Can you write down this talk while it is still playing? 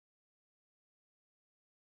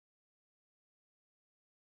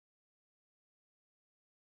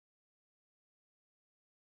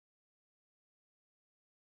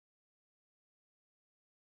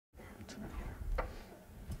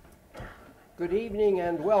Good evening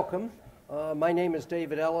and welcome. My name is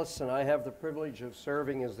David Ellis, and I have the privilege of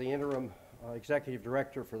serving as the interim executive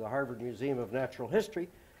director for the Harvard Museum of Natural History,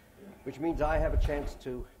 which means I have a chance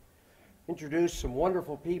to introduce some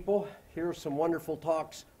wonderful people, hear some wonderful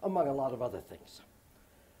talks, among a lot of other things.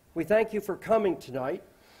 We thank you for coming tonight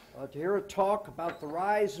to hear a talk about the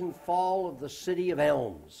rise and fall of the city of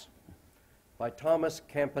Elms by Thomas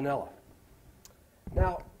Campanella.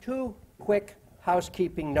 Now, two quick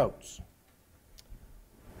housekeeping notes.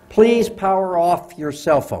 Please power off your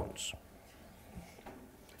cell phones.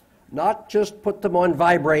 Not just put them on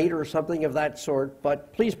vibrate or something of that sort,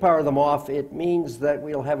 but please power them off. It means that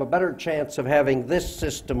we'll have a better chance of having this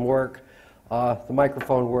system work, the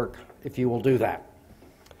microphone work, if you will do that.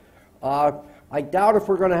 I doubt if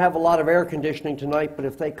we're going to have a lot of air conditioning tonight, but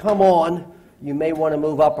if they come on, you may want to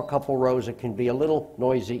move up a couple rows. It can be a little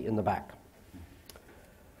noisy in the back.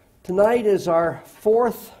 Tonight is our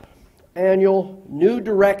fourth annual New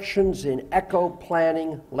Directions in Eco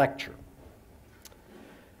Planning lecture.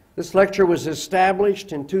 This lecture was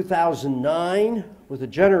established in 2009 with a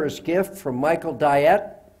generous gift from Michael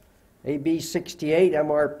Diet, AB 68,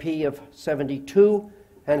 MRP of 72,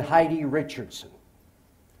 and Heidi Richardson.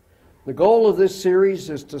 The goal of this series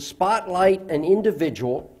is to spotlight an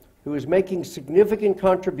individual who is making significant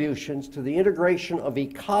contributions to the integration of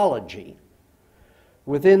ecology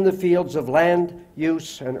within the fields of land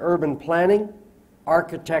use and urban planning,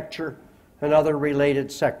 architecture, and other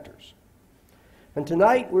related sectors. And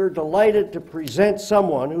tonight we're delighted to present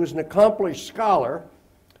someone who is an accomplished scholar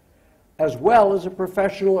as well as a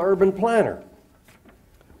professional urban planner.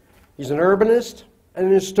 He's an urbanist and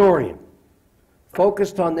an historian,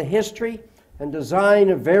 focused on the history and design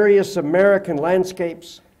of various American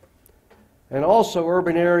landscapes and also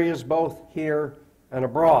urban areas both here and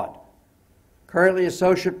abroad. Currently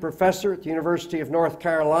associate professor at the University of North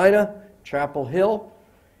Carolina, Chapel Hill.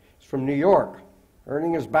 He's from New York,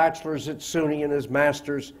 earning his bachelor's at SUNY and his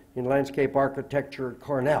master's in landscape architecture at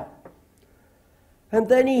Cornell. And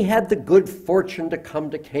then he had the good fortune to come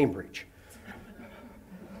to Cambridge,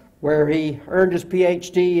 where he earned his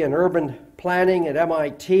PhD in urban planning at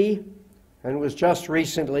MIT and was just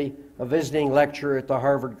recently a visiting lecturer at the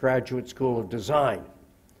Harvard Graduate School of Design.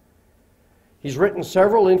 He's written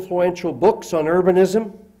several influential books on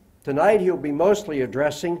urbanism. Tonight he'll be mostly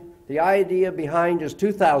addressing the idea behind his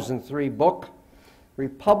 2003 book,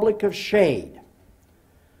 Republic of Shade,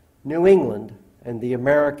 New England and the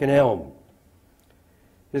American Elm.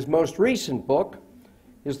 His most recent book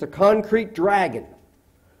is The Concrete Dragon,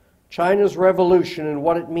 China's Revolution and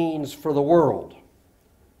What It Means for the World,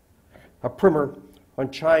 a primer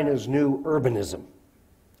on China's new urbanism.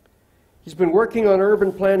 He's been working on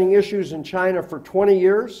urban planning issues in China for 20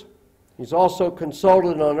 years. He's also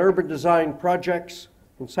consulted on urban design projects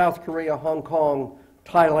in South Korea, Hong Kong,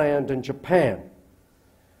 Thailand, and Japan.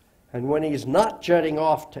 And when he's not jetting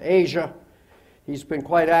off to Asia, he's been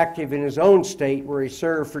quite active in his own state, where he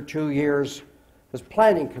served for 2 years as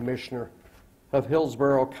planning commissioner of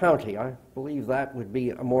Hillsborough County. I believe that would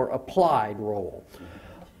be a more applied role.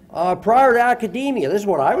 Prior to academia, this is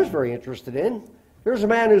what I was very interested in. Here's a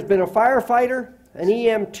man who's been a firefighter, an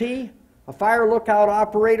EMT, a fire lookout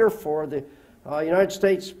operator for the United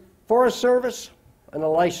States Forest Service, and a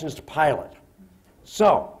licensed pilot.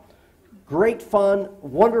 So, great fun,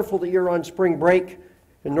 wonderful that you're on spring break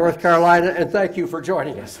in North Carolina, and thank you for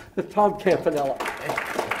joining us. Tom Campanella.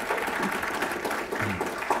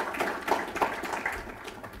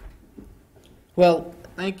 Well,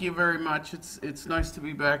 thank you very much. It's nice to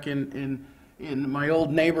be back in my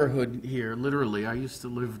old neighborhood here, literally. I used to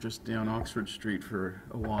live just down Oxford Street for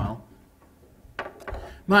a while.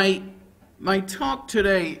 My talk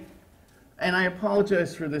today, and I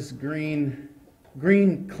apologize for this green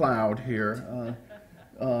cloud here.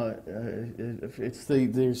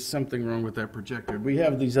 There's something wrong with that projector. We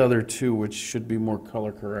have these other two, which should be more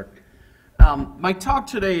color correct. My talk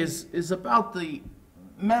today is about the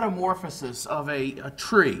metamorphosis of a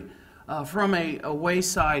tree from a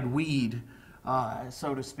wayside weed,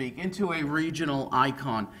 so to speak, into a regional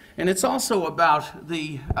icon. And it's also about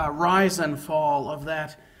the rise and fall of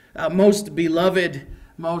that most beloved,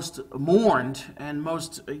 most mourned, and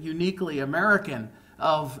most uniquely American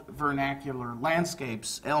of vernacular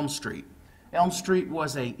landscapes, Elm Street. Elm Street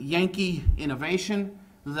was a Yankee innovation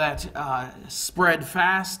that spread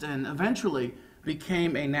fast and eventually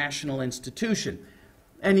became a national institution.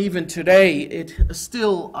 And even today, it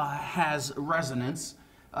still has resonance,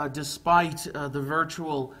 despite the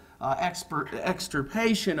virtual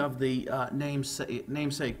extirpation of the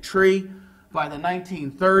namesake tree. By the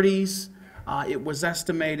 1930s, it was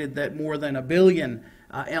estimated that more than 1 billion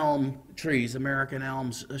elm trees, American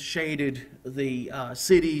elms, shaded the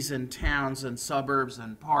cities and towns and suburbs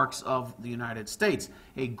and parks of the United States.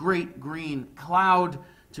 A great green cloud,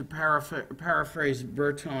 to paraphrase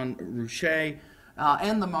Bertrand Ruchet,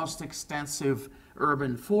 and the most extensive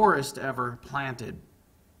urban forest ever planted.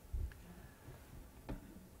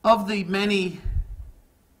 Of the many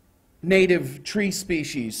native tree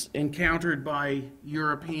species encountered by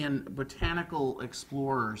European botanical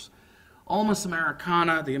explorers, Ulmus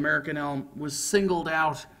americana, the American elm, was singled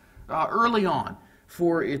out early on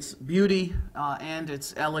for its beauty and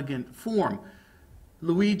its elegant form.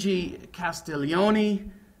 Luigi Castiglione,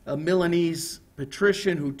 a Milanese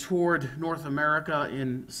patrician who toured North America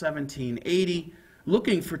in 1780,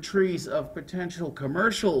 looking for trees of potential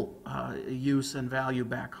commercial use and value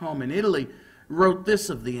back home in Italy, wrote this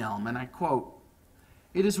of the elm, and I quote,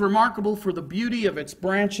 "It is remarkable for the beauty of its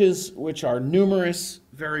branches, which are numerous,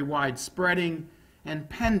 very wide-spreading, and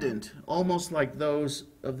pendant, almost like those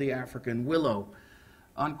of the African willow."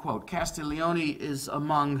 Unquote. Castiglione is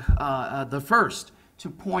among the first to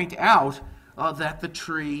point out that the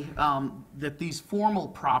tree, that these formal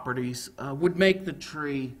properties would make the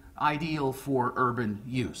tree ideal for urban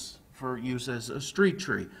use, for use as a street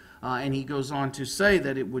tree. And he goes on to say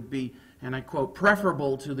that it would be, and I quote,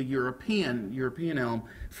 "preferable to the European elm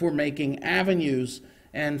for making avenues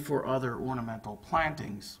and for other ornamental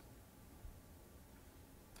plantings."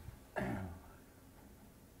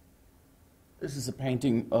 This is a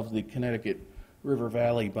painting of the Connecticut River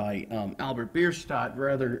Valley by Albert Bierstadt,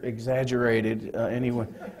 rather exaggerated anyway,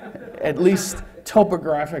 at least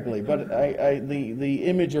topographically. But the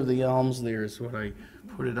image of the elms there is what I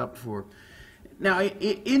put it up for. Now,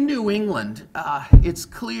 in New England, it's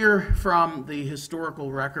clear from the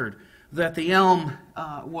historical record that the elm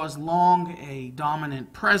was long a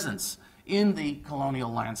dominant presence in the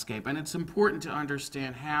colonial landscape, and it's important to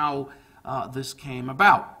understand how this came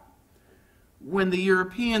about. When the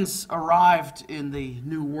Europeans arrived in the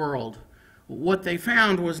New World, what they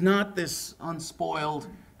found was not this unspoiled,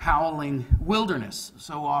 howling wilderness,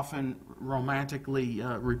 so often romantically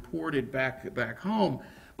reported back home,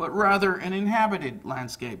 but rather an inhabited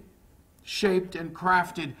landscape, shaped and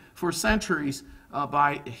crafted for centuries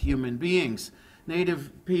by human beings.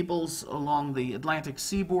 Native peoples along the Atlantic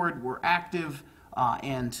seaboard were active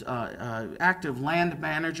land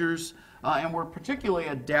managers, and were particularly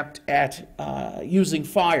adept at using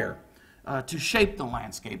fire to shape the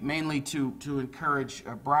landscape, mainly to encourage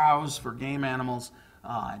browse for game animals,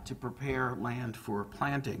 to prepare land for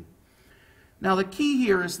planting. Now, the key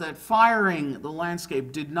here is that firing the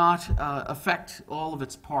landscape did not affect all of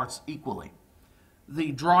its parts equally.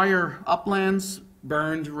 The drier uplands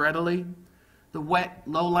burned readily. The wet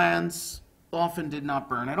lowlands often did not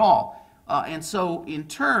burn at all. And so, in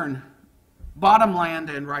turn, bottomland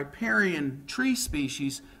and riparian tree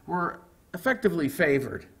species were effectively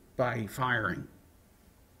favored by firing,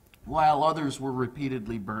 while others were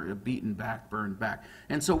repeatedly beaten back, burned back.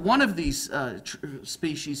 And so one of these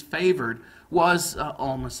species favored was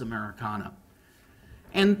Ulmus americana.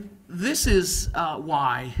 And this is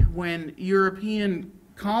why when European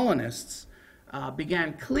colonists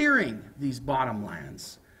began clearing these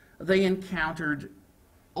bottomlands, they encountered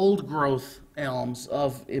old-growth elms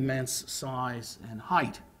of immense size and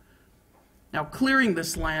height. Now, clearing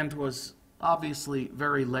this land was obviously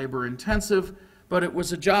very labor-intensive, but it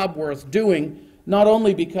was a job worth doing, not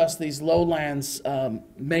only because these lowlands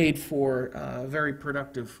made for very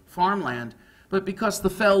productive farmland, but because the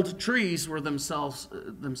felled trees were themselves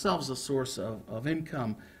a source of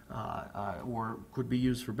income or could be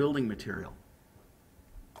used for building material.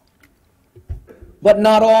 But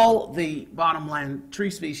not all the bottomland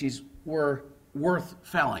tree species were worth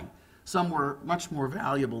felling. Some were much more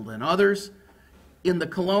valuable than others. In the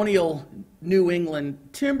colonial New England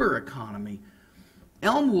timber economy,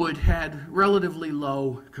 elm wood had relatively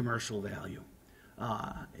low commercial value.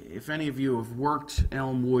 If any of you have worked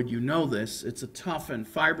elm wood, you know this. It's a tough and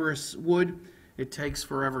fibrous wood. It takes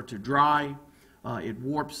forever to dry. It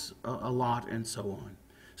warps a lot, and so on.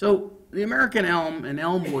 So the American elm and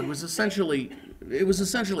elm wood was essentially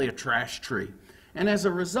a trash tree. And as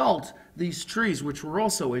a result, these trees, which were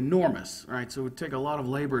also enormous, right, so it would take a lot of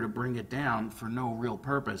labor to bring it down for no real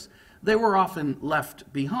purpose, they were often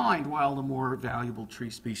left behind while the more valuable tree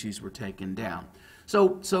species were taken down.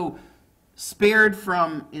 So spared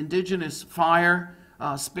from indigenous fire,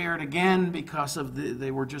 spared again because of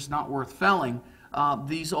they were just not worth felling,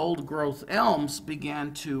 these old-growth elms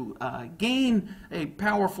began to gain a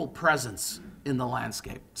powerful presence in the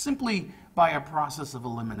landscape, simply by a process of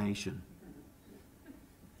elimination.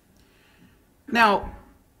 Now,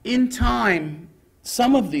 in time,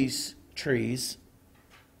 some of these trees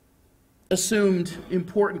assumed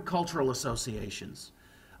important cultural associations,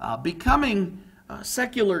 becoming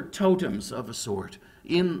secular totems of a sort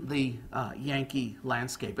in the Yankee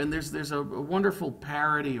landscape. And there's a wonderful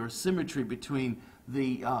parody or symmetry between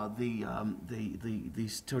these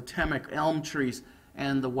totemic elm trees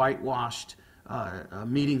and the whitewashed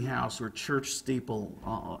meeting house or church steeple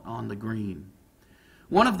on the green.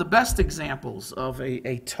 One of the best examples of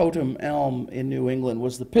a totem elm in New England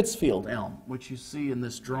was the Pittsfield elm, which you see in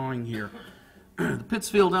this drawing here. The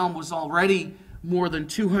Pittsfield elm was already more than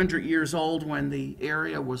 200 years old when the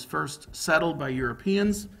area was first settled by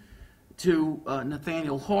Europeans. To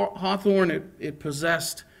Nathaniel Hawthorne, it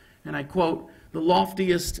possessed, and I quote, "the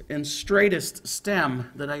loftiest and straightest stem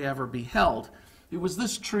that I ever beheld." It was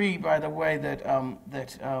this tree, by the way, that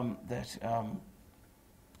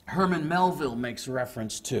Herman Melville makes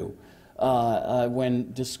reference to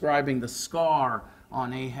when describing the scar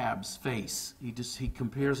on Ahab's face. He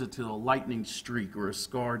compares it to a lightning streak or a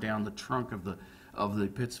scar down the trunk of the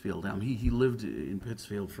Pittsfield elm. He lived in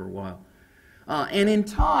Pittsfield for a while. And in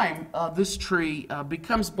time, this tree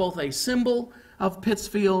becomes both a symbol of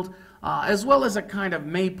Pittsfield as well as a kind of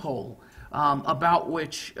maypole about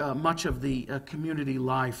which much of the community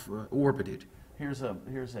life orbited. Here's a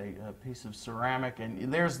piece of ceramic,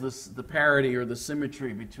 and there's the parody or the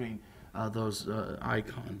symmetry between those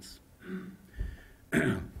icons.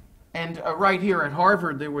 And right here at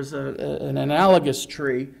Harvard, there was an analogous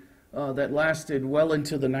tree that lasted well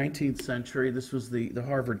into the 19th century. This was the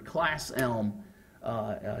Harvard class elm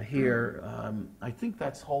here. I think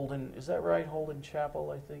that's Holden. Is that right? Holden Chapel,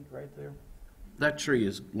 I think, right there. That tree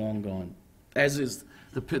is long gone, as is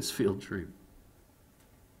the Pittsfield tree.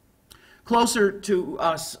 Closer to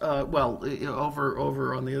us,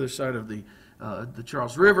 over on the other side of the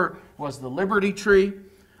Charles River, was the Liberty tree,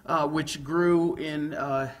 which grew in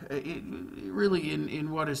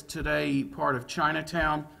what is today part of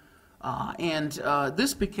Chinatown. And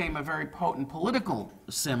this became a very potent political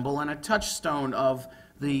symbol and a touchstone of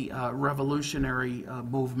the revolutionary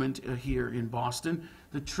movement here in Boston.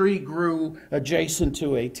 The tree grew adjacent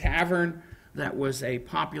to a tavern that was a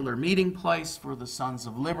popular meeting place for the Sons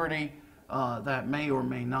of Liberty. That may or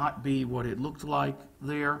may not be what it looked like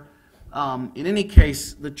there. In any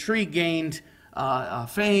case, the tree gained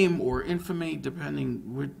fame or infamy,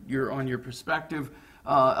 depending on your perspective,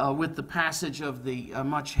 with the passage of the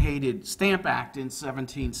much-hated Stamp Act in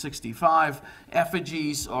 1765.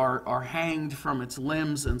 Effigies are hanged from its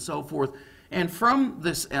limbs and so forth. And from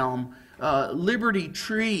this elm, Liberty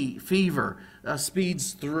tree fever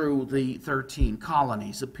speeds through the 13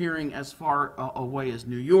 colonies, appearing as far away as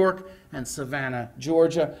New York and Savannah,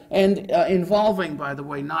 Georgia, and involving, by the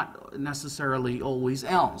way, not necessarily always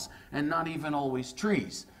elms, and not even always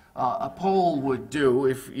trees. A pole would do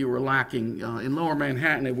if you were lacking. In Lower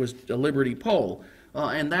Manhattan, it was a Liberty pole.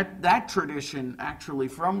 And that tradition, actually,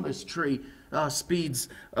 from this tree, speeds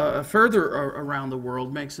further around the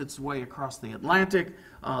world, makes its way across the Atlantic.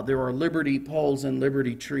 There are Liberty poles and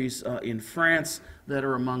Liberty trees in France that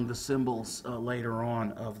are among the symbols later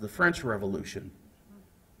on of the French Revolution.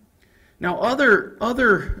 Now,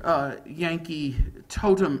 other Yankee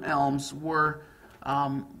totem elms were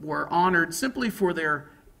honored simply for their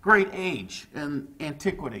great age and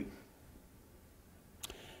antiquity.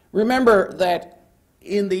 Remember that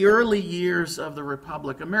in the early years of the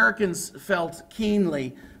Republic, Americans felt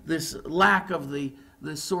keenly this lack of the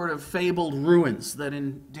sort of fabled ruins that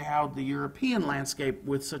endowed the European landscape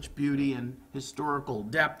with such beauty and historical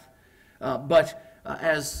depth. But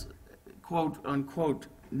as, quote unquote,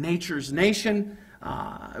 nature's nation,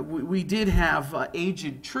 we did have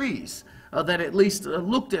aged trees that at least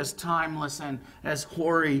looked as timeless and as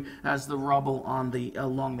hoary as the rubble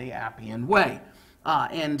along the Appian Way.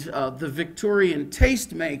 And the Victorian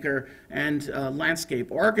tastemaker and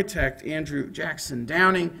landscape architect Andrew Jackson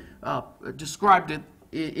Downing described it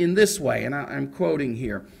in this way, and I'm quoting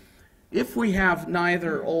here. "If we have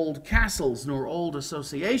neither old castles nor old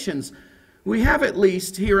associations, we have at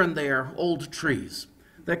least here and there old trees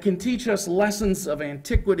that can teach us lessons of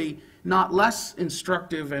antiquity not less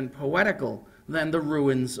instructive and poetical than the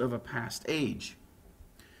ruins of a past age."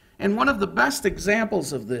 And one of the best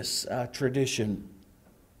examples of this tradition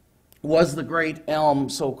was the great elm,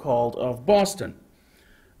 so-called, of Boston.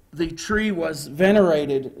 The tree was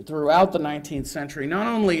venerated throughout the 19th century, not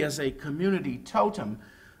only as a community totem.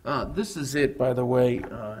 This is it, by the way,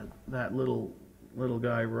 that little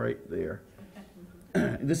guy right there.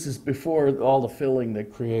 This is before all the filling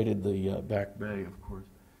that created the Back Bay, of course.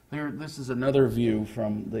 This is another view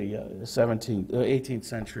from the 18th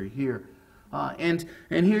century here. And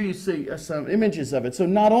here you see some images of it. So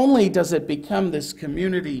not only does it become this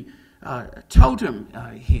community totem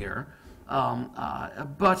here,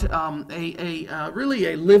 but really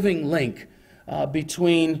a living link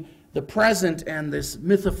between the present and this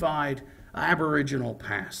mythified Aboriginal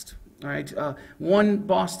past. Right? One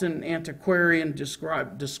Boston antiquarian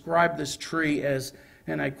described this tree as,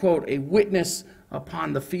 and I quote, a witness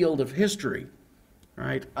upon the field of history.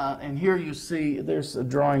 Right? And here you see, there's a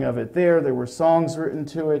drawing of it there. There were songs written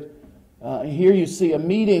to it. Here you see a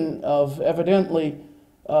meeting of evidently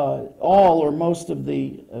all or most of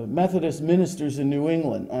the Methodist ministers in New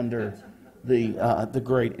England under the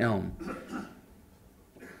great elm.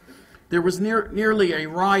 There was nearly a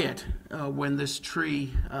riot when this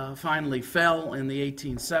tree finally fell in the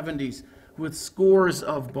 1870s, with scores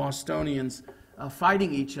of Bostonians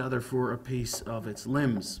fighting each other for a piece of its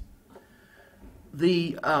limbs.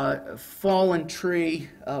 The fallen tree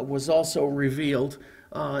was also revealed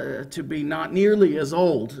to be not nearly as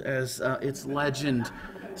old as its legend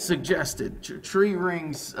suggested. Tree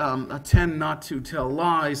rings tend not to tell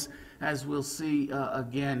lies, as we'll see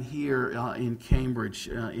again here in Cambridge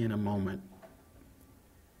in a moment.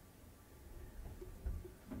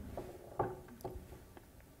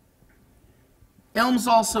 Elms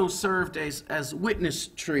also served as witness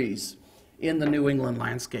trees in the New England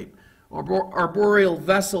landscape, arboreal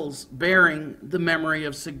vessels bearing the memory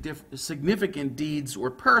of significant deeds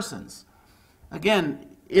or persons. Again,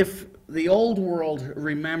 if the old world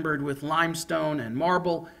remembered with limestone and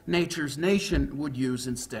marble, nature's nation would use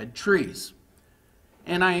instead trees.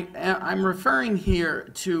 And I'm referring here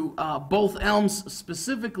to both elms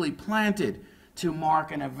specifically planted to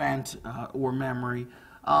mark an event or memory,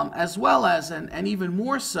 as well as, and even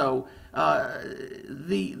more so,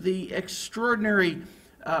 the extraordinary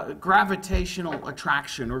gravitational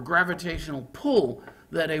attraction or gravitational pull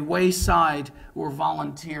that a wayside or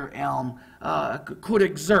volunteer elm could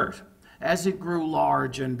exert as it grew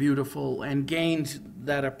large and beautiful and gained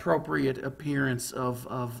that appropriate appearance of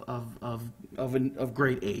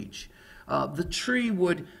great age. The tree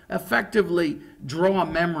would effectively draw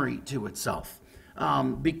memory to itself,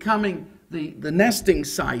 becoming the nesting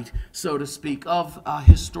site, so to speak, of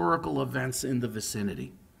historical events in the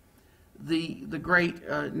vicinity. The great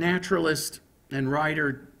naturalist and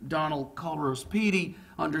writer Donald Culrose Peattie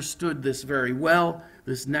understood this very well,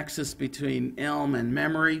 this nexus between elm and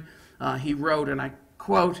memory. He wrote, and I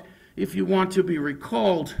quote, "If you want to be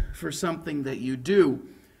recalled for something that you do,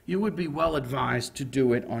 you would be well advised to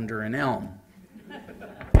do it under an elm."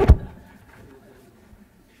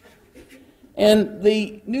 And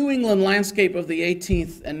the New England landscape of the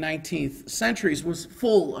 18th and 19th centuries was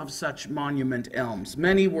full of such monument elms.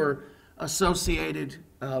 Many were associated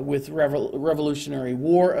with Revolutionary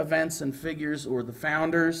War events and figures or the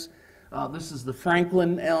founders. This is the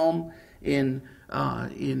Franklin elm in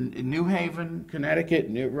New Haven, Connecticut,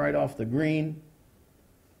 right off the green.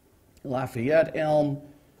 Lafayette elm.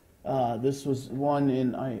 This was one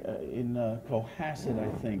in Cohasset,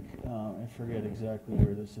 I think. I forget exactly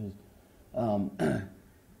where this is.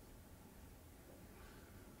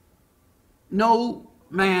 No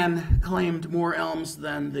man claimed more elms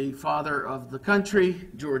than the father of the country,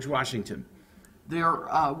 George Washington. There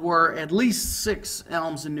were at least 6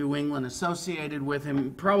 elms in New England associated with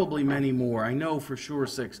him, probably many more. I know for sure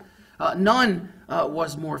 6. None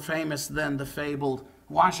was more famous than the fabled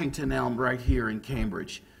Washington elm right here in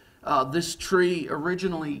Cambridge. This tree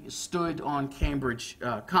originally stood on Cambridge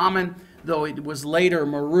Common, though it was later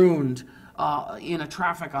marooned in a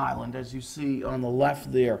traffic island, as you see on the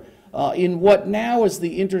left there, in what now is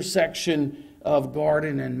the intersection of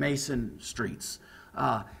Garden and Mason Streets.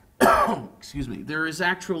 Excuse me. There is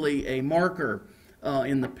actually a marker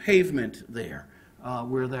in the pavement there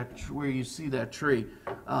where you see that tree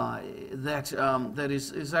that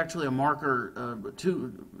is actually a marker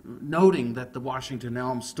noting that the Washington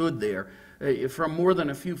elm stood there. From more than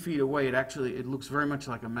a few feet away, it looks very much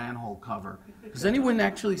like a manhole cover. Has anyone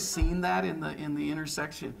actually seen that in the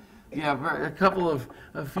intersection? Yeah,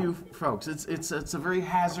 a few folks. It's a very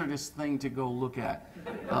hazardous thing to go look at.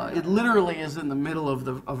 It literally is in the middle of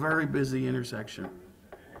a very busy intersection.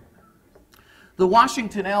 The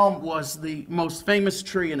Washington elm was the most famous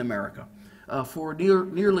tree in America for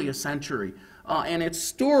nearly a century, and its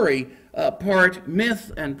story, part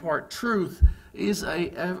myth and part truth, is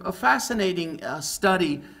a fascinating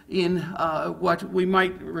study in what we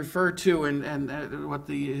might refer to and what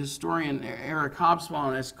the historian Eric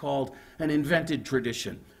Hobsbawm has called an invented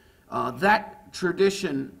tradition. That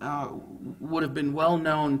tradition would have been well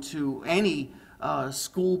known to any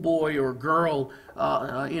schoolboy or girl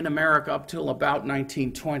in America up till about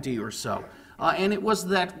 1920 or so. And it was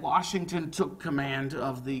that Washington took command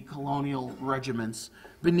of the colonial regiments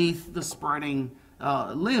beneath the spreading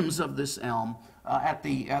limbs of this elm at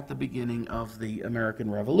the beginning of the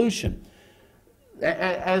American Revolution.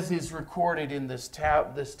 As is recorded in this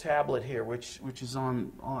tablet here, which is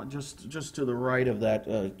on just to the right of that,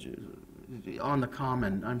 on the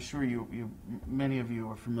common. I'm sure many of you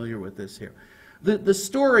are familiar with this here. The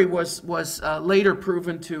story was later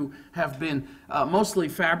proven to have been mostly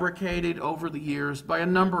fabricated over the years by a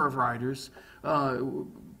number of writers,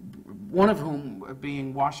 one of whom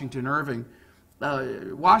being Washington Irving.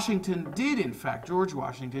 George Washington did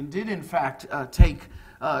in fact take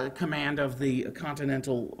command of the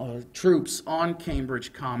Continental troops on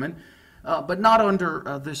Cambridge Common, but not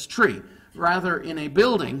under this tree. Rather in a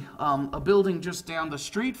building just down the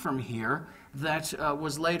street from here that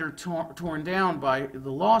was later torn down by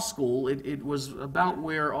the law school. It was about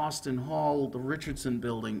where Austin Hall, the Richardson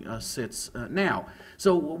building, sits now.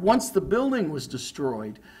 So once the building was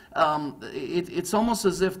destroyed, it's almost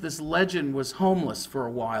as if this legend was homeless for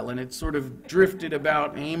a while, and it sort of drifted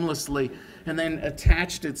about aimlessly and then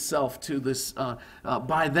attached itself to this,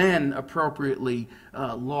 by then appropriately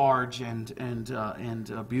large and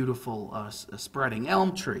beautiful spreading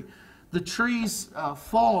elm tree. The tree's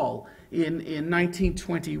fall in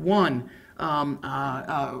 1921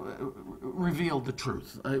 revealed the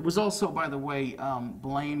truth. It was also, by the way,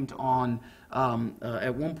 blamed on,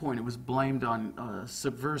 at one point it was blamed on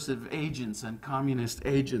subversive agents and communist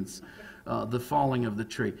agents, the falling of the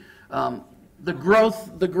tree. The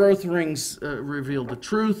growth rings revealed the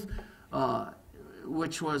truth,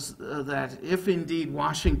 which was that if indeed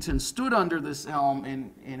Washington stood under this elm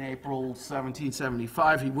in April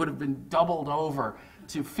 1775, he would have been doubled over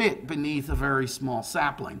to fit beneath a very small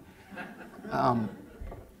sapling.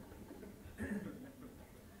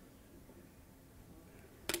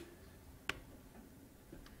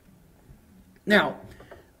 Now,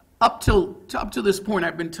 up to this point,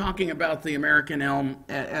 I've been talking about the American elm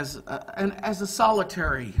as a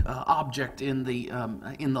solitary object in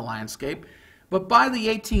the landscape. But by the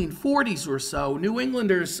 1840s or so, New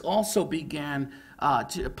Englanders also began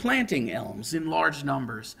planting elms in large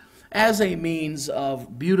numbers as a means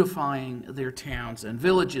of beautifying their towns and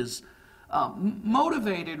villages,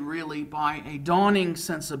 motivated really by a dawning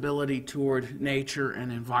sensibility toward nature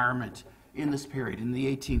and environment in this period, in the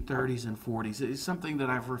 1830s and 40s. It's something that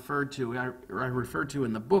I've referred to, I referred to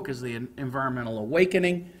in the book as the environmental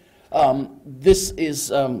awakening. This is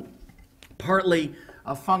partly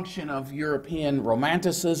a function of European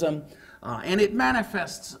Romanticism, and it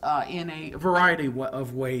manifests in a variety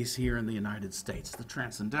of ways here in the United States. The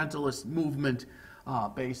Transcendentalist movement,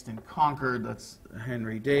 based in Concord, that's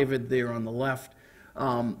Henry David there on the left,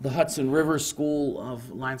 the Hudson River School of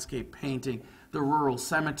Landscape Painting, the Rural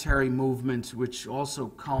Cemetery movement, which also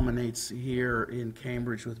culminates here in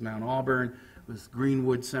Cambridge with Mount Auburn, with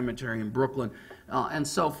Greenwood Cemetery in Brooklyn, and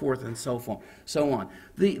so forth and so on.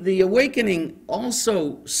 The awakening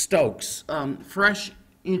also stokes fresh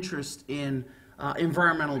interest in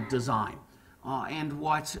environmental design, and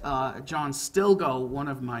what John Stilgoe, one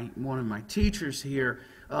of my teachers here,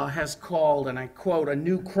 has called, and I quote, a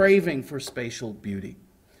new craving for spatial beauty.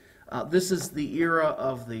 This is the era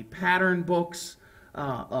of the pattern books,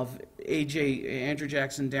 of Andrew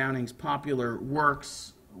Jackson Downing's popular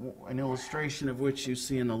works, an illustration of which you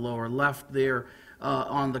see in the lower left there,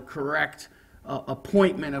 on the correct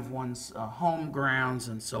appointment of one's home grounds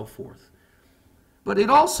and so forth. But it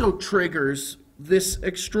also triggers this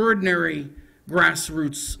extraordinary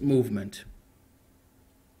grassroots movement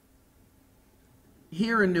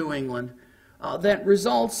here in New England that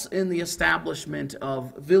results in the establishment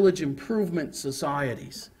of village improvement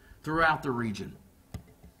societies throughout the region.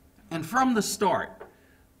 And from the start,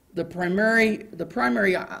 the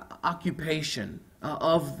primary occupation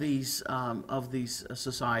of these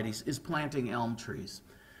societies is planting elm trees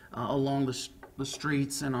along the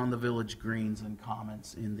streets and on the village greens and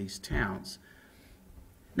commons in these towns.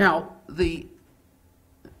 Now, and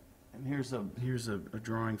here's a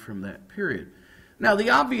drawing from that period. Now, the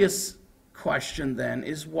obvious question then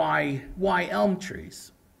is why elm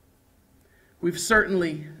trees? We've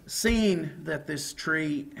certainly seen that this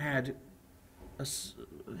tree had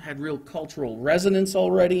real cultural resonance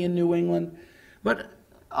already in New England, but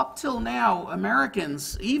up till now,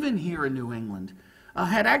 Americans, even here in New England,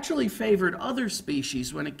 had actually favored other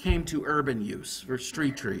species when it came to urban use for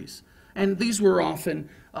street trees, and these were often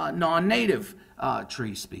non-native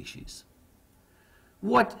tree species.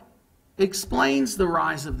 What explains the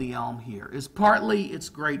rise of the elm here is partly its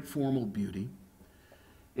great formal beauty.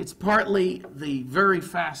 It's partly the very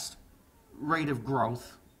fast rate of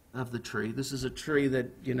growth of the tree. This is a tree that,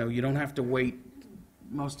 you know, you don't have to wait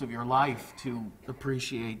most of your life to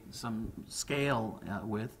appreciate some scale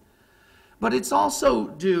with. But it's also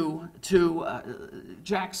due to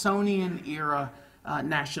Jacksonian era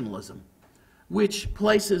nationalism, which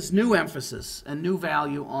places new emphasis and new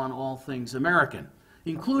value on all things American,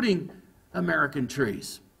 including American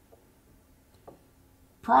trees.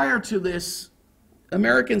 Prior to this,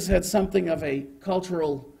 Americans had something of a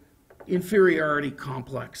cultural inferiority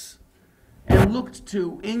complex and looked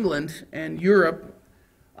to England and Europe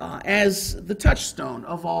as the touchstone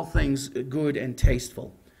of all things good and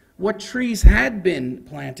tasteful. What trees had been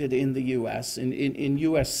planted in the U.S., in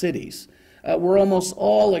U.S. cities, were almost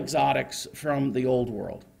all exotics from the Old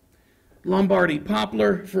World. Lombardy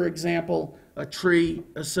poplar, for example, a tree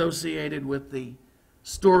associated with the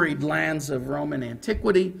storied lands of Roman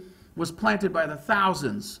antiquity, was planted by the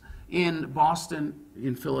thousands in Boston,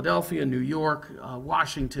 in Philadelphia, New York,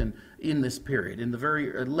 Washington in this period, in the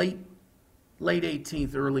very late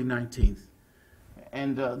 18th, early 19th.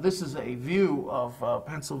 And this is a view of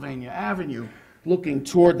Pennsylvania Avenue looking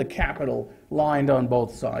toward the Capitol, lined on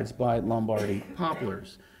both sides by Lombardy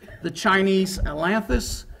poplars. The Chinese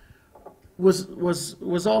ailanthus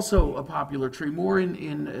was also a popular tree, more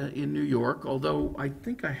in New York, although I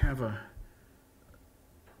think I have a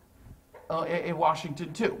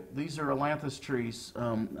Washington too. These are ailanthus trees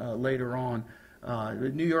later on.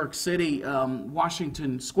 New York City,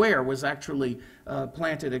 Washington Square was actually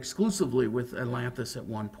planted exclusively with ailanthus at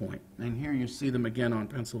one point. And here you see them again on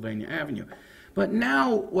Pennsylvania Avenue. But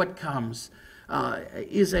now what comes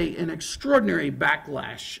is an extraordinary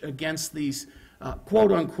backlash against these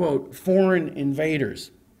quote-unquote foreign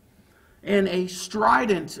invaders, and a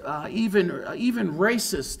strident, even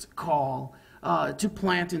racist call to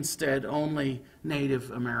plant instead only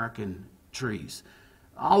Native American trees.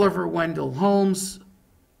 Oliver Wendell Holmes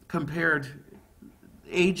compared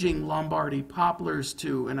aging Lombardy poplars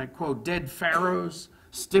to, and I quote, dead pharaohs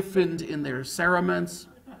stiffened in their cerements.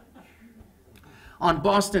 On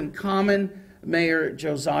Boston Common, Mayor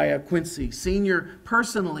Josiah Quincy Sr.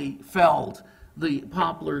 personally felled the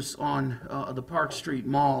poplars on the Park Street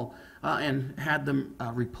Mall and had them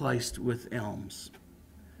replaced with elms.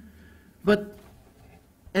 But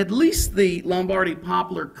at least the Lombardy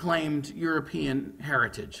poplar claimed European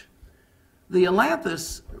heritage. The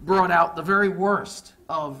ailanthus brought out the very worst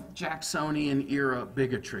of Jacksonian era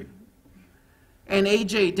bigotry. And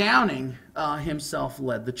A.J. Downing himself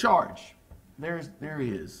led the charge. There he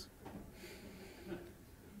is.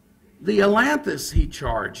 The ailanthus, he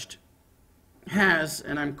charged, has,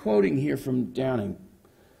 and I'm quoting here from Downing,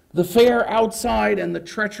 the fair outside and the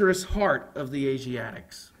treacherous heart of the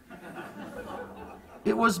Asiatics.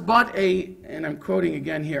 It was but and I'm quoting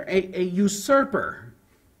again here, a usurper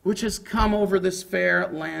which has come over this fair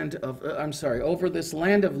land of, over this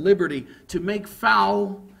land of liberty to make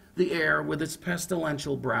foul the air with its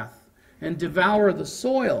pestilential breath and devour the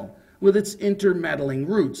soil with its intermeddling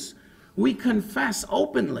roots. We confess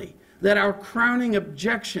openly that our crowning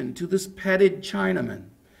objection to this petted Chinaman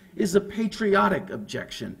is a patriotic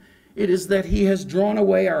objection. It is that he has drawn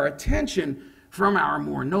away our attention from our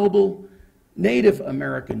more noble Native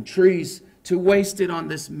American trees to waste it on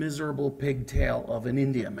this miserable pigtail of an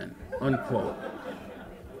Indiaman, unquote.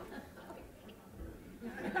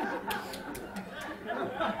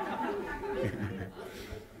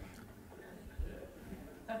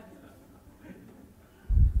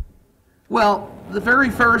 Well, the very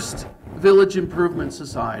first Village Improvement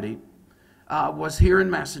Society was here in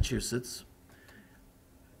Massachusetts.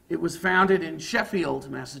 It was founded in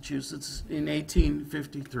Sheffield, Massachusetts in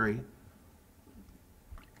 1853.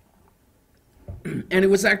 And it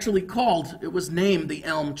was actually named the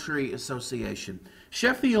Elm Tree Association.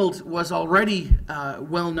 Sheffield was already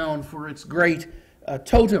well known for its great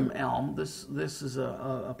totem elm. This is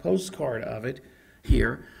a postcard of it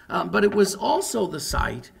here. But it was also the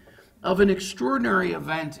site of an extraordinary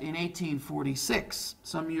event in 1846,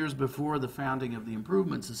 some years before the founding of the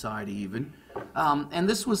Improvement Society even, and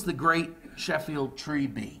this was the Great Sheffield Tree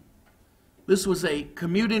Bee. This was a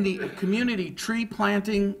community tree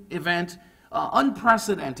planting event,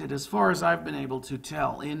 unprecedented as far as I've been able to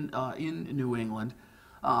tell in New England,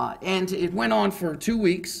 and it went on for 2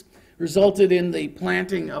 weeks, resulted in the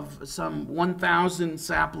planting of some 1,000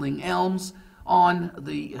 sapling elms on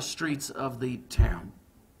the streets of the town.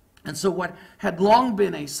 And so what had long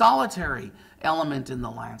been a solitary element in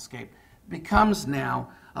the landscape becomes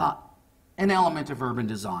now an element of urban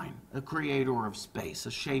design, a creator of space,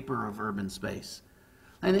 a shaper of urban space.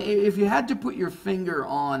 And if you had to put your finger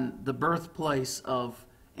on the birthplace of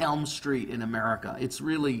Elm Street in America, it's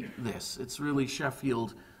really this. It's really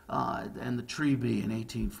Sheffield and the tree bee in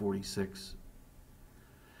 1846.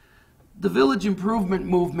 The village improvement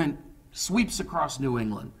movement sweeps across New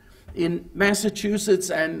England. In Massachusetts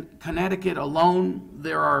and Connecticut alone,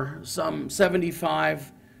 there are some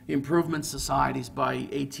 75 improvement societies by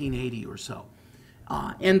 1880 or so.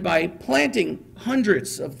 And by planting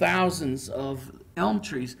hundreds of thousands of elm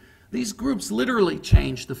trees, these groups literally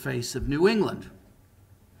changed the face of New England.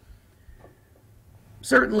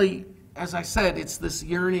 Certainly, as I said, it's this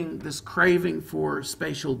yearning, this craving for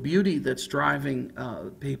spatial beauty that's driving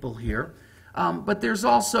people here. But there's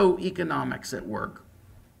also economics at work.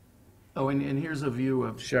 Oh, and here's a view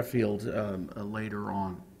of Sheffield later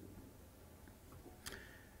on.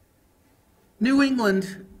 New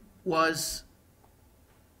England was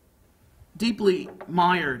deeply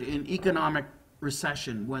mired in economic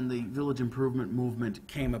recession when the village improvement movement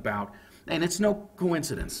came about, and it's no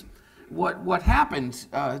coincidence. What happened,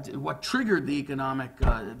 what triggered the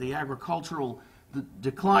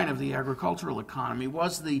decline of the agricultural economy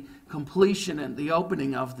was the completion and the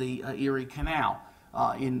opening of the Erie Canal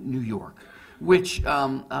in New York, which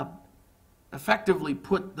effectively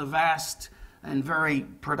put the vast and very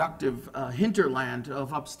productive hinterland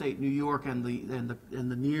of upstate New York and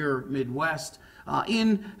the near Midwest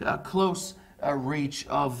in close reach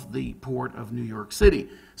of the port of New York City.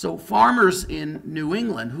 So farmers in New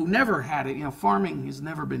England who never had it, farming has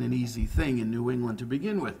never been an easy thing in New England to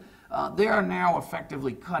begin with. They are now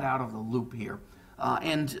effectively cut out of the loop here.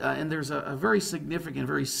 And there's a very significant,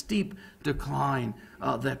 very steep decline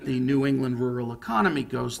that the New England rural economy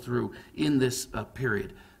goes through in this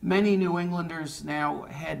period. Many New Englanders now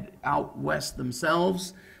head out west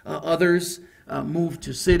themselves. Others move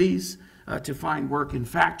to cities to find work in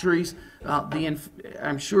factories.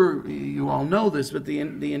 I'm sure you all know this, but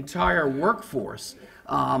the entire workforce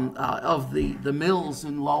of the mills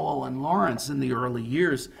in Lowell and Lawrence in the early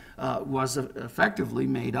years was effectively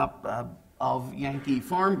made up of Yankee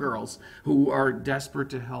farm girls who are desperate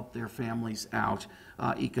to help their families out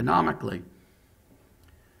economically.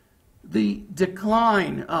 The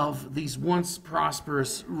decline of these once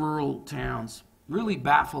prosperous rural towns really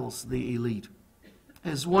baffles the elite.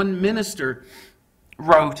 As one minister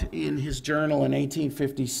wrote in his journal in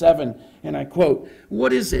 1857, and I quote,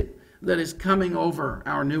 "What is it that is coming over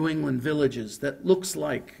our New England villages that looks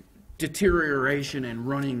like deterioration and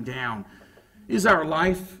running down? Is our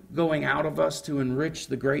life going out of us to enrich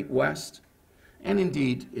the great West?" And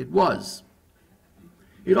indeed, it was.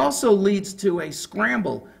 It also leads to a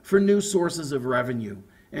scramble for new sources of revenue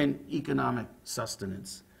and economic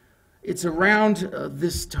sustenance. It's around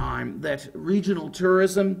this time that regional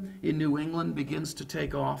tourism in New England begins to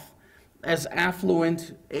take off, as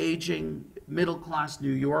affluent, aging, middle-class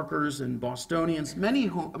New Yorkers and Bostonians, many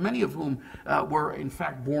of whom were in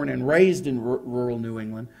fact born and raised in rural New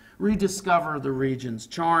England, rediscover the region's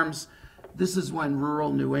charms. This is when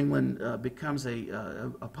rural New England becomes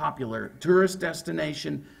a popular tourist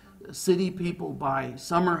destination. City people buy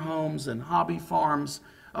summer homes and hobby farms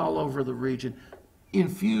all over the region,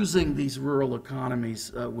 infusing these rural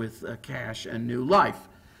economies with cash and new life.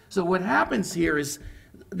 So what happens here is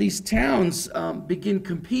these towns begin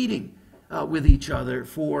competing with each other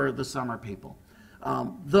for the summer people.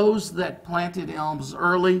 Those that planted elms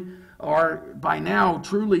early are by now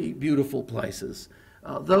truly beautiful places.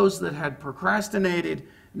 Those that had procrastinated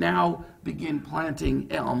now begin planting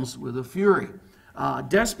elms with a fury,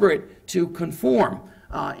 desperate to conform,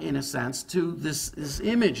 in a sense, to this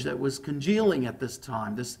image that was congealing at this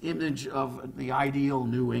time, this image of the ideal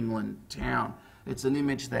New England town. It's an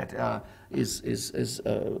image that is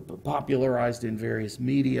popularized in various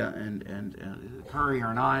media and Currier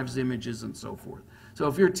and Ives images and so forth. So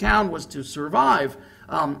if your town was to survive,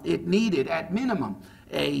 it needed, at minimum,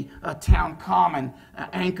 a town common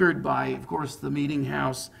anchored by, of course, the meeting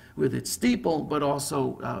house with its steeple, but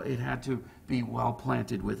also it had to be well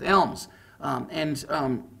planted with elms.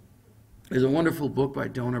 There's a wonderful book by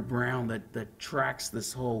Donna Brown that tracks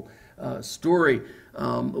this whole story.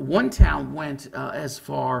 One town went as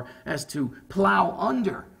far as to plow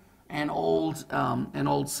under an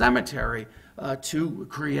old cemetery to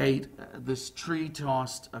create this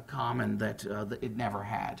tree-tossed common that it never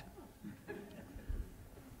had.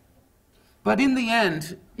 But in the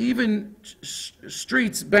end, even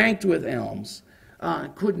streets banked with elms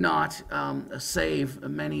could not save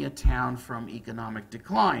many a town from economic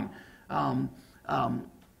decline.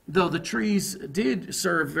 Though the trees did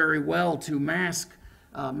serve very well to mask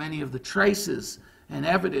many of the traces and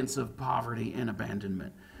evidence of poverty and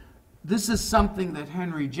abandonment. This is something that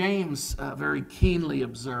Henry James very keenly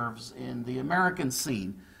observes in The American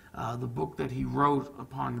Scene, the book that he wrote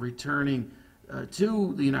upon returning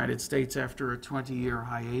to the United States after a 20-year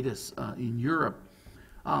hiatus in Europe.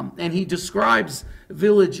 And he describes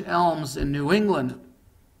Village Elms in New England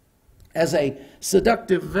as a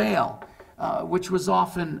seductive veil, which was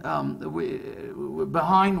often,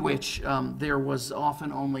 behind which there was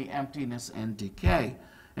often only emptiness and decay.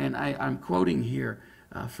 And I'm quoting here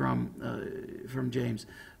from James.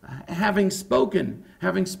 Having spoken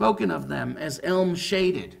of them as elm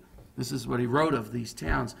shaded, this is what he wrote of these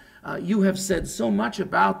towns, you have said so much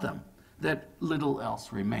about them that little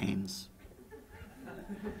else remains.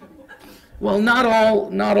 Well, not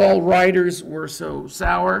all writers were so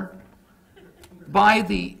sour. By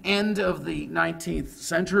the end of the 19th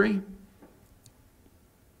century,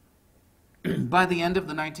 the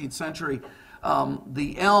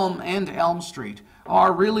Elm and Elm Street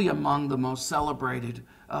are really among the most celebrated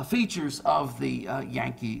features of the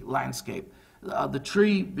Yankee landscape. The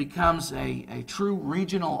tree becomes a true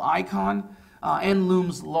regional icon and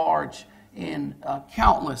looms large in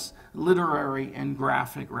countless literary and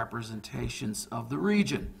graphic representations of the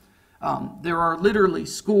region. There are literally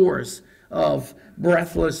scores of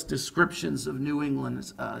breathless descriptions of New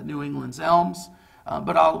England's elms,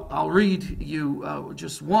 but I'll read you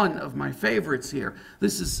just one of my favorites here.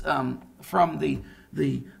 This is from the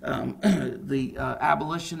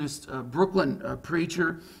abolitionist Brooklyn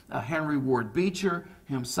preacher Henry Ward Beecher,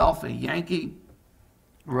 himself a Yankee,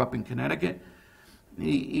 grew up in Connecticut.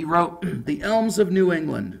 He wrote, "The elms of New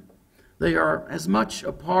England, they are as much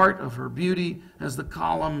a part of her beauty as the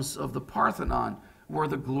columns of the Parthenon were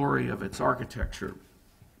the glory of its architecture."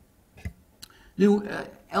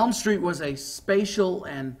 Elm Street was a spatial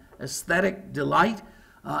and aesthetic delight,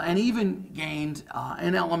 and even gained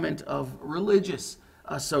an element of religious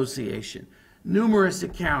association. Numerous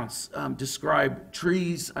accounts describe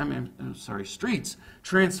streets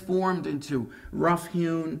transformed into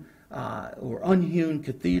rough-hewn or unhewn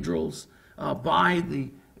cathedrals by the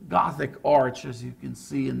Gothic arch, as you can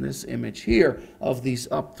see in this image here, of these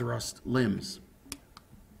upthrust limbs.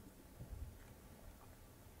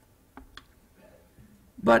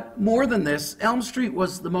 But more than this, Elm Street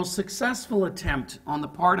was the most successful attempt on the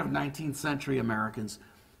part of 19th century Americans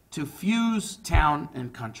to fuse town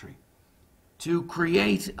and country, to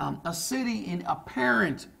create a city in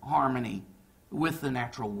apparent harmony with the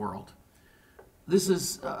natural world. This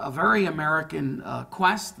is a very American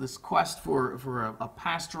quest, this quest for a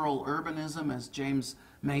pastoral urbanism, as James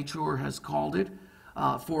Mature has called it,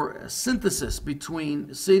 for a synthesis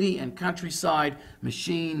between city and countryside,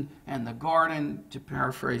 machine and the garden, to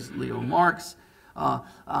paraphrase Leo Marx.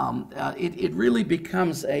 It really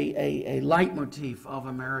becomes a leitmotif of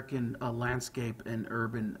American landscape and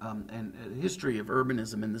urban and history of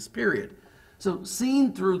urbanism in this period. So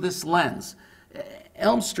seen through this lens,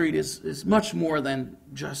 Elm Street is much more than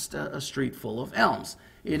just a street full of elms.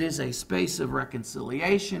 It is a space of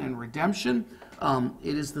reconciliation and redemption.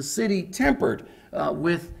 It is the city tempered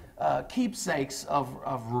with keepsakes of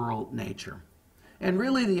rural nature. And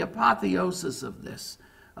really the apotheosis of this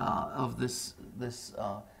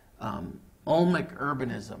ulmic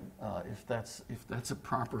urbanism, if that's a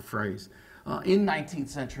proper phrase, in 19th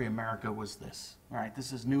century America was this. All right,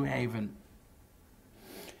 this is New Haven.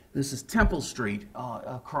 This is Temple Street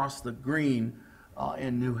across the green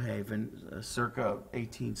in New Haven, circa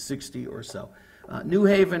 1860 or so. New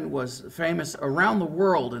Haven was famous around the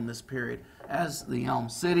world in this period as the Elm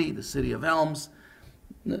City, the city of elms.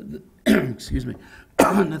 Excuse me.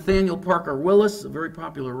 Nathaniel Parker Willis, a very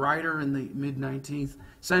popular writer in the mid-19th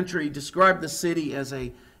century, described the city as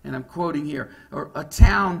and I'm quoting here, a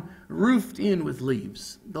town roofed in with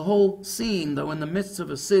leaves. The whole scene, though in the midst of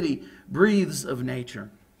a city, breathes of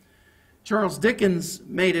nature. Charles Dickens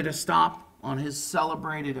made it a stop on his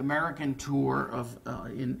celebrated American tour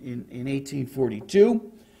in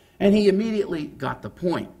 1842, and he immediately got the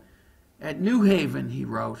point. At New Haven, he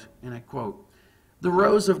wrote, and I quote, "The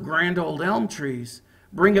rows of grand old elm trees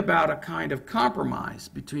bring about a kind of compromise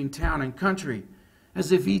between town and country,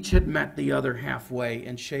 as if each had met the other halfway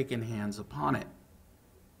and shaken hands upon it."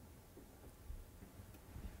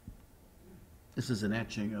 This is an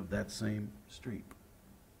etching of that same street.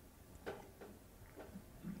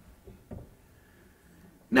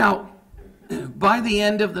 Now, by the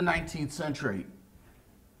end of the 19th century,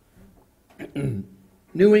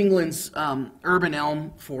 New England's urban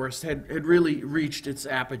elm forest had really reached its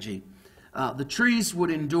apogee. The trees would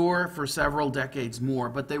endure for several decades more,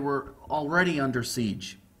 but they were already under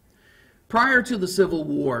siege. Prior to the Civil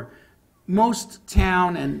War, most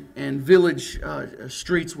town and village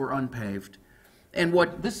streets were unpaved. And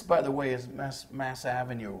what this, by the way, is Mass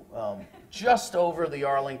Avenue, just over the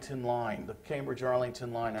Arlington line, the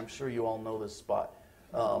Cambridge-Arlington line. I'm sure you all know this spot.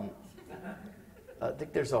 I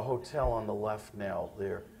think there's a hotel on the left now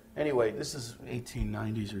there. Anyway, this is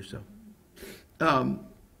 1890s or so.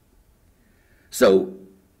 So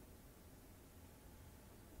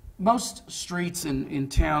most streets in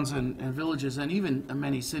towns and villages and even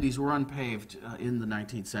many cities were unpaved in the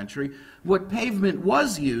 19th century. What pavement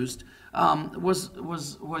was used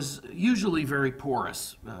was usually very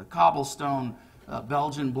porous, cobblestone,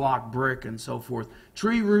 Belgian block brick, and so forth.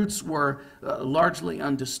 Tree roots were largely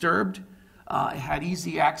undisturbed, had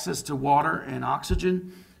easy access to water and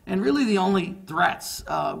oxygen, and really the only threats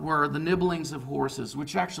were the nibblings of horses,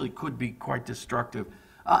 which actually could be quite destructive,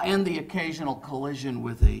 and the occasional collision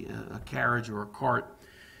with a carriage or a cart.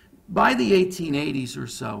 By the 1880s or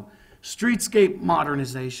so, streetscape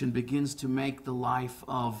modernization begins to make the life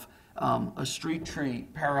of a street tree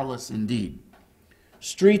perilous indeed.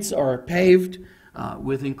 Streets are paved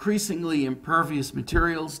with increasingly impervious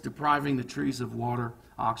materials, depriving the trees of water,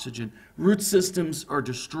 oxygen. Root systems are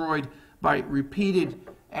destroyed by repeated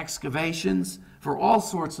excavations for all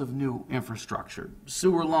sorts of new infrastructure.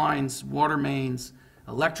 Sewer lines, water mains,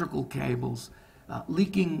 electrical cables,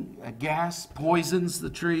 leaking gas poisons the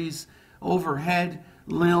trees. Overhead,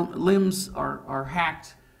 limbs are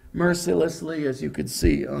hacked mercilessly, as you could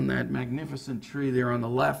see on that magnificent tree there on the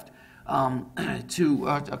left, to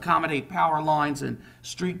accommodate power lines and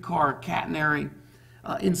streetcar catenary.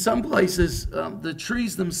 In some places, the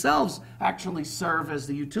trees themselves actually serve as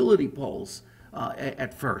the utility poles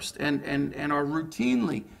at first, and are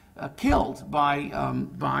routinely killed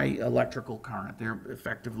by electrical current. They're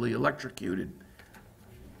effectively electrocuted.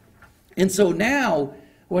 And so now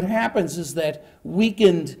what happens is that,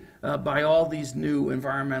 weakened by all these new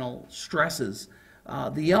environmental stresses,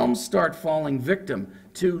 the elms start falling victim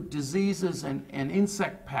to diseases and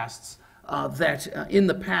insect pests that in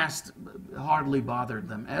the past hardly bothered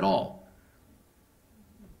them at all.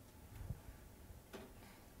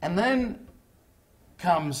 And then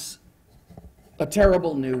comes a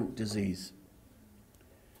terrible new disease.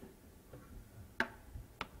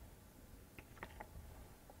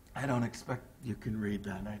 I don't expect you can read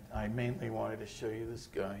that. I mainly wanted to show you this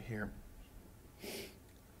guy here.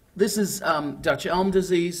 This is Dutch elm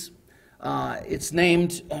disease. It's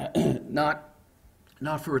named not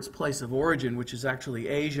for its place of origin, which is actually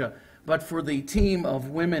Asia, but for the team of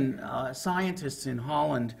women scientists in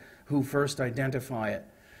Holland who first identify it.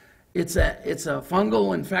 It's a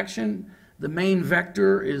fungal infection. The main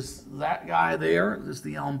vector is that guy there. This is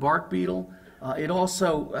the elm bark beetle. It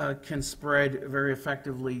also can spread very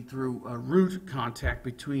effectively through root contact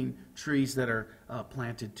between trees that are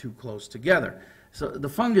planted too close together. So the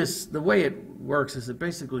fungus, the way it works is it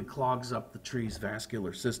basically clogs up the tree's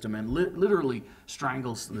vascular system and literally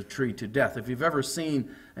strangles the tree to death. If you've ever seen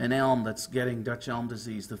an elm that's getting Dutch elm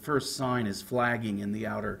disease, the first sign is flagging in the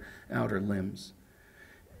outer limbs.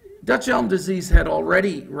 Dutch elm disease had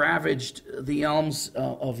already ravaged the elms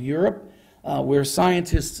of Europe, where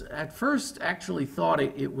scientists at first actually thought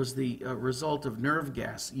it was the result of nerve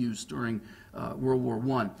gas use during World War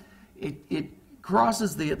I. It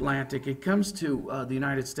crosses the Atlantic. It comes to the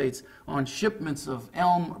United States on shipments of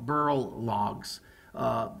elm burl logs.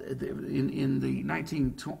 In the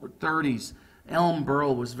 1930s, elm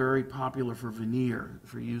burl was very popular for veneer,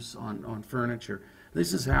 for use on furniture.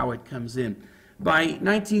 This is how it comes in. By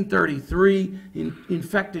 1933,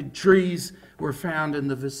 infected trees were found in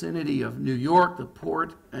the vicinity of New York, the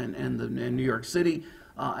port, and New York City,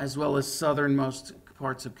 as well as southernmost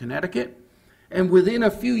parts of Connecticut. And within a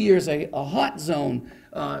few years, a hot zone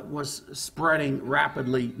was spreading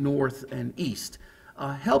rapidly north and east,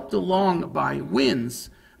 helped along by winds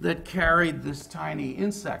that carried this tiny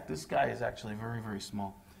insect. This guy is actually very, very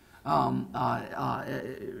small. The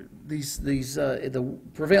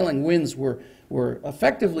prevailing winds were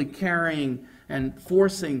effectively carrying and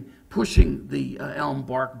pushing the elm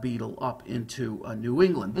bark beetle up into New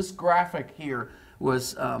England. This graphic here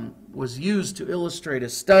was used to illustrate a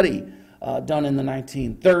study done in the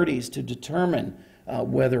 1930s to determine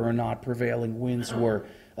whether or not prevailing winds were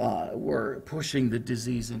pushing the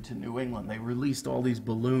disease into New England. They released all these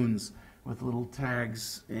balloons with little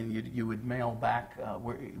tags, and you would mail back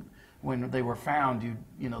when they were found.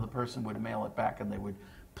 The person would mail it back, and they would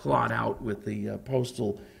plot out with the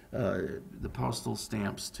postal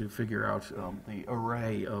stamps to figure out the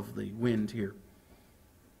array of the wind here.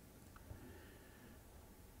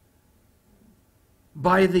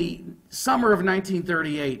 By the summer of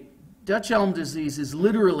 1938, Dutch elm disease is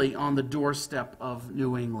literally on the doorstep of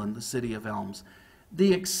New England, the city of Elms.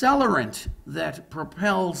 The accelerant that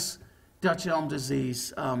propels Dutch elm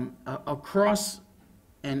disease across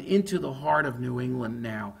and into the heart of New England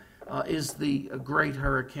now is the Great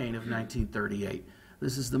Hurricane of 1938.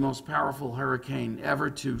 This is the most powerful hurricane ever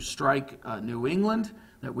to strike New England,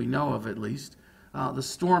 that we know of at least. The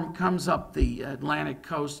storm comes up the Atlantic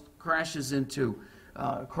coast, crashes into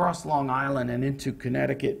across Long Island and into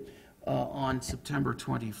Connecticut on September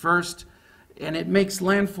 21st, and it makes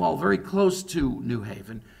landfall very close to New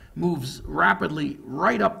Haven, moves rapidly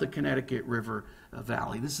right up the Connecticut River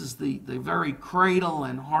Valley. This is the very cradle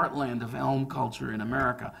and heartland of elm culture in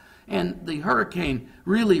America. And the hurricane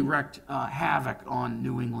really wreaked havoc on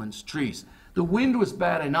New England's trees. The wind was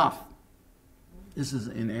bad enough. This is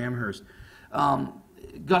in Amherst,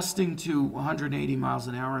 gusting to 180 miles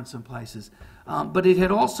an hour in some places. But it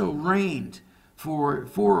had also rained for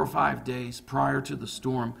 4 or 5 days prior to the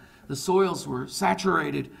storm. The soils were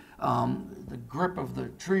saturated. The grip of the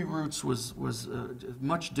tree roots was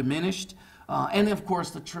much diminished. And of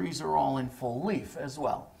course, the trees are all in full leaf as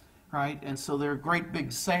well. Right? And so they're great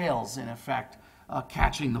big sails, in effect,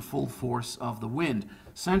 catching the full force of the wind.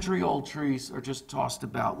 Century-old trees are just tossed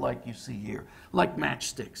about like you see here, like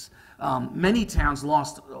matchsticks. Many towns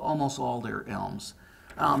lost almost all their elms.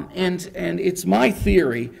 And it's my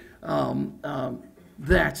theory that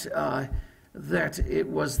it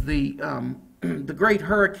was the Great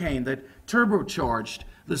Hurricane that turbocharged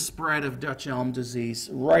the spread of Dutch elm disease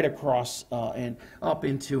right across and up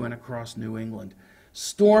into and across New England.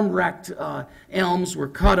 Storm-wrecked elms were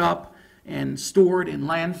cut up and stored in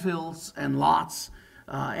landfills and lots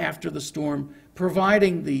after the storm,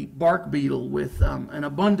 providing the bark beetle with an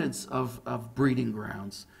abundance of breeding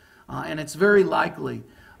grounds. And it's very likely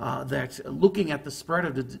that looking at the spread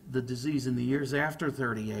of the disease in the years after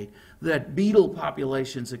 38, that beetle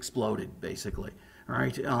populations exploded, basically,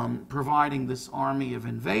 right? Providing this army of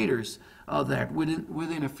invaders that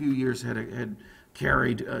within a few years had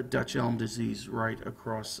carried Dutch elm disease right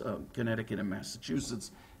across Connecticut and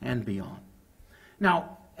Massachusetts and beyond.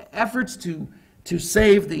 Now, efforts to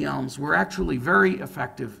save the elms were actually very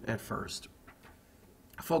effective at first,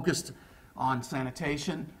 focused on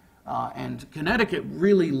sanitation, and Connecticut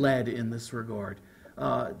really led in this regard.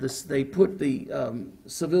 They put the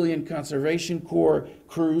Civilian Conservation Corps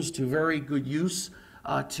crews to very good use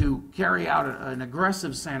to carry out an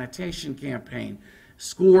aggressive sanitation campaign.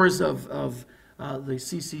 Scores of the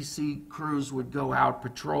CCC crews would go out,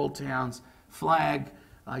 patrol towns, flag,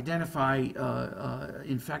 identify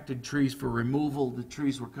infected trees for removal. The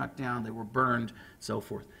trees were cut down, they were burned, so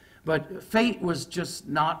forth. But fate was just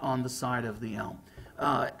not on the side of the elm.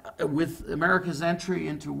 With America's entry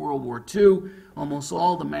into World War II, almost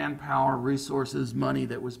all the manpower, resources, money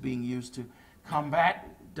that was being used to combat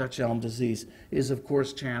Dutch elm disease is, of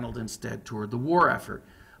course, channeled instead toward the war effort.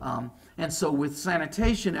 And so with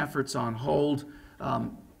sanitation efforts on hold,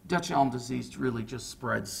 Dutch elm disease really just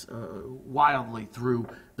spreads wildly through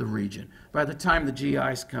the region. By the time the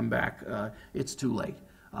GIs come back, it's too late.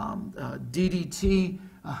 DDT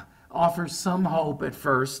offers some hope at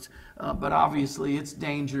first, but obviously its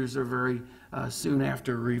dangers are very soon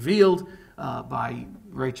after revealed by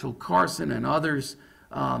Rachel Carson and others,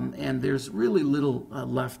 and there's really little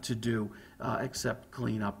left to do except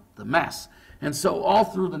clean up the mess. And so all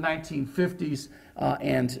through the 1950s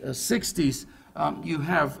and 60s, you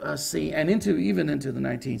have seen, and even into the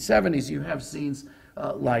 1970s, you have scenes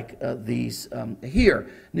like these here.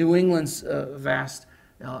 New England's vast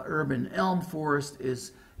urban elm forest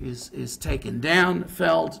is taken down,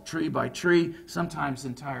 felled tree by tree, sometimes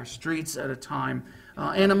entire streets at a time.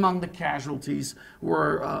 And among the casualties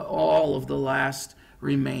were all of the last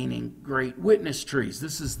remaining great witness trees.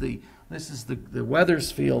 This is the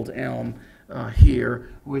Wethersfield elm here,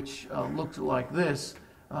 which looked like this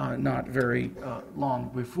not very long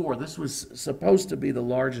before. This was supposed to be the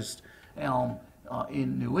largest elm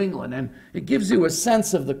in New England, and it gives you a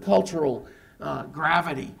sense of the cultural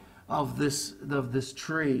gravity of this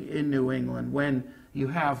tree in New England when you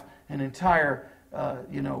have an entire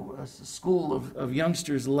a school of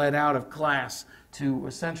youngsters led out of class to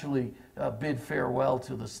essentially bid farewell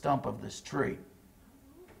to the stump of this tree.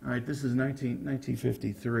 All right, this is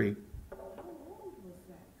 1953.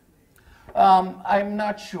 I'm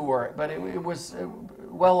not sure, but it was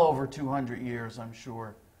well over 200 years, I'm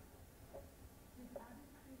sure.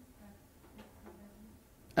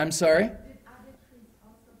 I'm sorry? Did other trees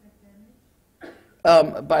also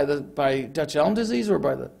get damaged? By Dutch elm disease or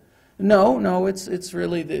by the? No. It's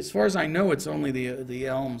really as far as I know, it's only the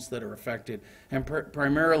elms that are affected, and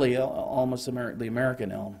primarily almost the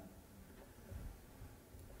American elm.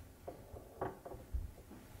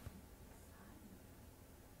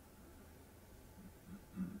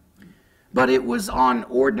 But it was on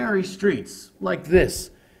ordinary streets like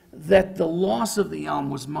this that the loss of the elm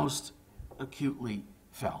was most acutely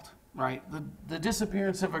felt, right? The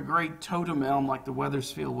disappearance of a great totem elm like the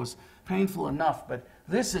Wethersfield was painful enough, but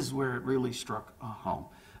this is where it really struck home.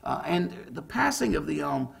 And the passing of the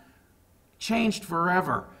elm changed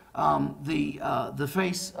forever the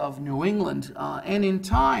face of New England, and in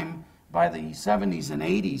time, by the 70s and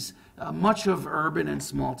 80s, much of urban and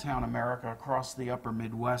small town America across the upper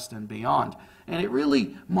Midwest and beyond. And it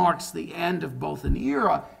really marks the end of both an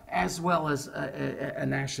era as well as a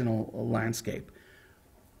national landscape.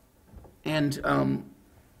 And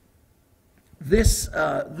this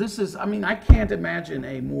is, I mean, I can't imagine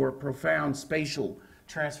a more profound spatial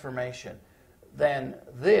transformation than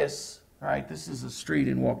this, right? This is a street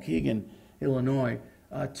in Waukegan, Illinois,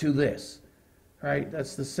 to this, right?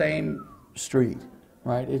 That's the same street,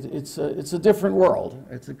 right? It's a different world.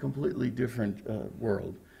 It's a completely different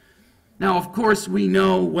world. Now, of course, we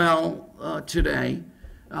know well today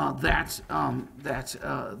that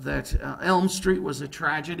Elm Street was a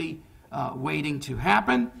tragedy waiting to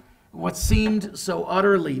happen. What seemed so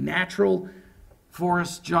utterly natural,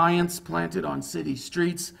 forest giants planted on city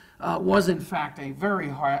streets, was in fact a very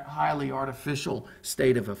highly artificial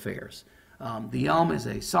state of affairs. The elm is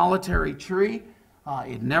a solitary tree.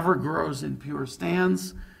 It never grows in pure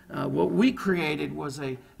stands. What we created was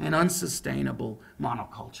an unsustainable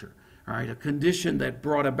monoculture, right? A condition that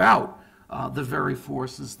brought about the very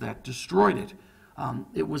forces that destroyed it.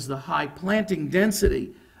 It was the high planting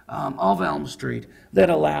density of Elm Street that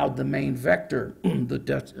allowed the main vector,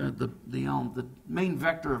 the main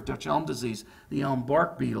vector of Dutch elm disease, the elm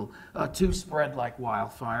bark beetle, to spread like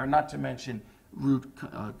wildfire. Not to mention root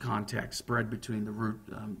contact spread between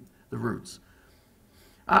the roots.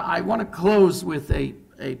 I want to close with a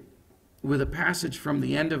passage from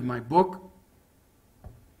the end of my book,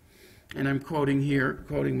 and I'm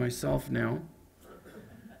quoting myself now.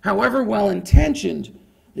 However well-intentioned,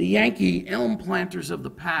 the Yankee elm planters of the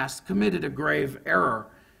past committed a grave error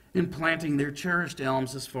in planting their cherished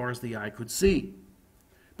elms as far as the eye could see.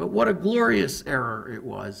 But what a glorious error it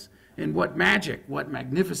was, and what magic, what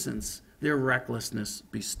magnificence their recklessness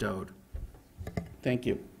bestowed. Thank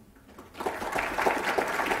you.